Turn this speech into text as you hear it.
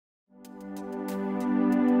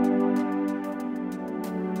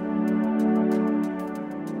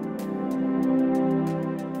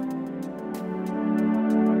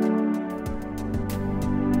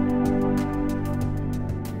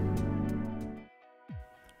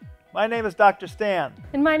My name is Dr. Stan.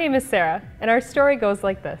 And my name is Sarah, and our story goes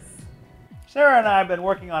like this. Sarah and I have been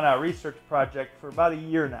working on a research project for about a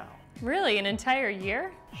year now. Really, an entire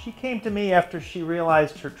year? She came to me after she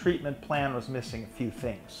realized her treatment plan was missing a few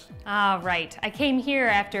things. Ah, right. I came here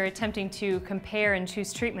after attempting to compare and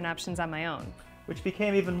choose treatment options on my own. Which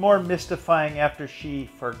became even more mystifying after she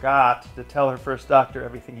forgot to tell her first doctor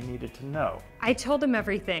everything he needed to know. I told him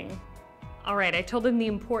everything. All right, I told him the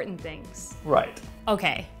important things. Right.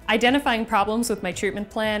 Okay, identifying problems with my treatment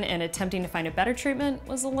plan and attempting to find a better treatment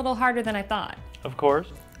was a little harder than I thought. Of course.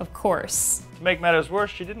 Of course. To make matters worse,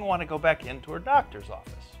 she didn't want to go back into her doctor's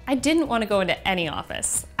office. I didn't want to go into any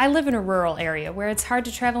office. I live in a rural area where it's hard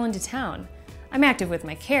to travel into town. I'm active with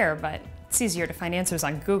my care, but it's easier to find answers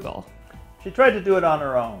on Google. She tried to do it on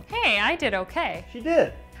her own. Hey, I did okay. She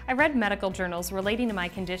did. I read medical journals relating to my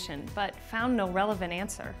condition, but found no relevant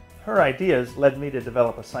answer. Her ideas led me to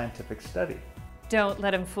develop a scientific study. Don't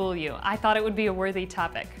let him fool you. I thought it would be a worthy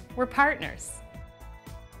topic. We're partners.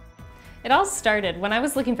 It all started when I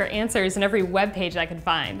was looking for answers in every web page I could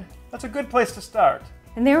find. That's a good place to start.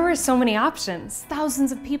 And there were so many options.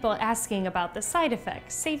 Thousands of people asking about the side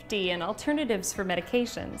effects, safety, and alternatives for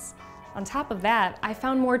medications. On top of that, I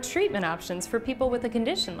found more treatment options for people with a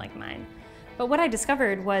condition like mine. But what I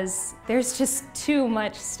discovered was there's just too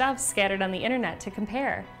much stuff scattered on the internet to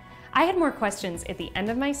compare. I had more questions at the end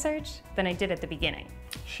of my search than I did at the beginning.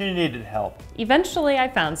 She needed help. Eventually, I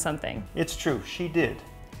found something. It's true, she did.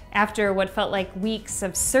 After what felt like weeks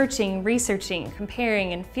of searching, researching,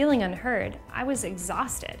 comparing, and feeling unheard, I was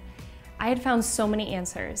exhausted. I had found so many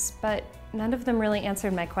answers, but none of them really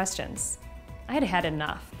answered my questions. I had had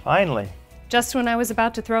enough. Finally. Just when I was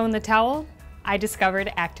about to throw in the towel, I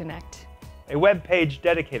discovered ActiNect, a web page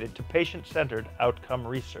dedicated to patient-centered outcome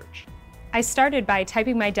research. I started by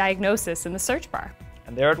typing my diagnosis in the search bar.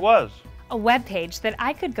 And there it was. A web page that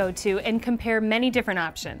I could go to and compare many different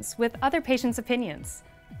options with other patients' opinions.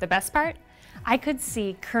 The best part? I could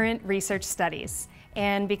see current research studies,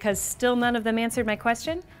 and because still none of them answered my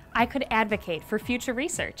question, I could advocate for future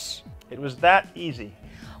research. It was that easy.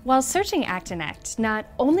 While searching ActiNect, not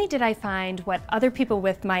only did I find what other people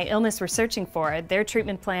with my illness were searching for, their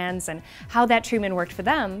treatment plans and how that treatment worked for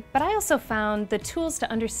them, but I also found the tools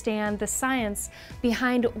to understand the science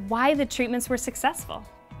behind why the treatments were successful.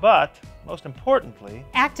 But, most importantly,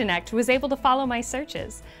 ActiNect was able to follow my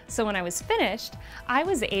searches, so when I was finished, I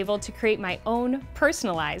was able to create my own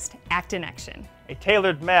personalized ActiNection. A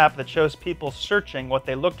tailored map that shows people searching what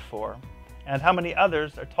they looked for and how many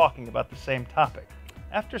others are talking about the same topic.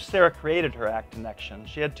 After Sarah created her ActiNection,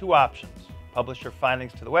 she had two options: publish her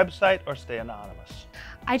findings to the website or stay anonymous.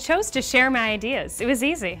 I chose to share my ideas. It was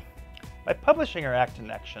easy. By publishing her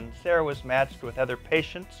ActiNection, Sarah was matched with other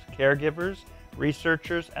patients, caregivers,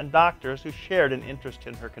 researchers, and doctors who shared an interest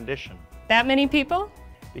in her condition. That many people?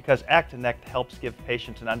 Because ActiNect helps give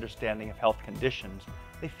patients an understanding of health conditions,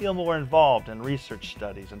 they feel more involved in research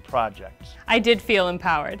studies and projects. I did feel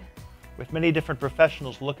empowered. With many different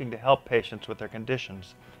professionals looking to help patients with their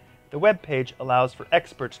conditions, the web page allows for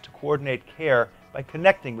experts to coordinate care by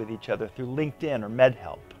connecting with each other through LinkedIn or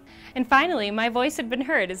MedHelp. And finally, my voice had been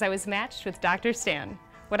heard as I was matched with Dr. Stan.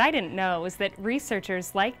 What I didn't know was that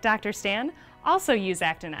researchers like Dr. Stan also use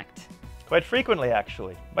ActiNect. Quite frequently,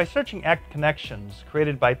 actually. By searching ActConnections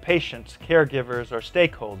created by patients, caregivers, or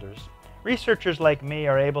stakeholders, researchers like me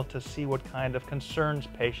are able to see what kind of concerns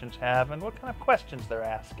patients have and what kind of questions they're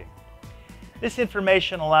asking. This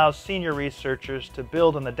information allows senior researchers to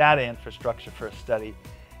build on the data infrastructure for a study,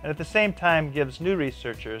 and at the same time gives new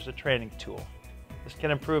researchers a training tool. This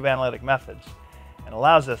can improve analytic methods and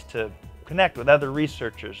allows us to connect with other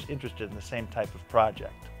researchers interested in the same type of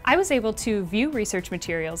project. I was able to view research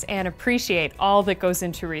materials and appreciate all that goes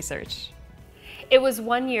into research. It was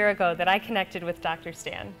 1 year ago that I connected with Dr.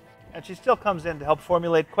 Stan. And she still comes in to help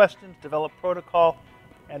formulate questions, develop protocol,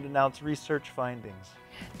 and announce research findings.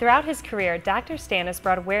 Throughout his career, Dr. Stan has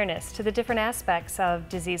brought awareness to the different aspects of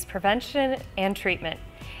disease prevention and treatment,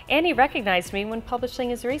 and he recognized me when publishing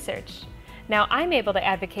his research. Now I'm able to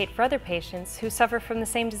advocate for other patients who suffer from the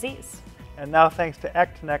same disease. And now, thanks to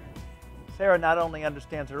ActiNect, Sarah not only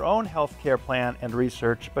understands her own healthcare plan and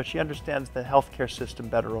research, but she understands the healthcare system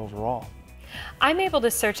better overall. I'm able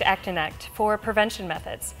to search ActiNect for prevention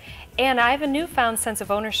methods, and I have a newfound sense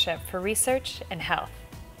of ownership for research and health.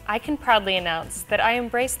 I can proudly announce that I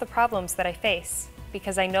embrace the problems that I face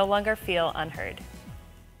because I no longer feel unheard.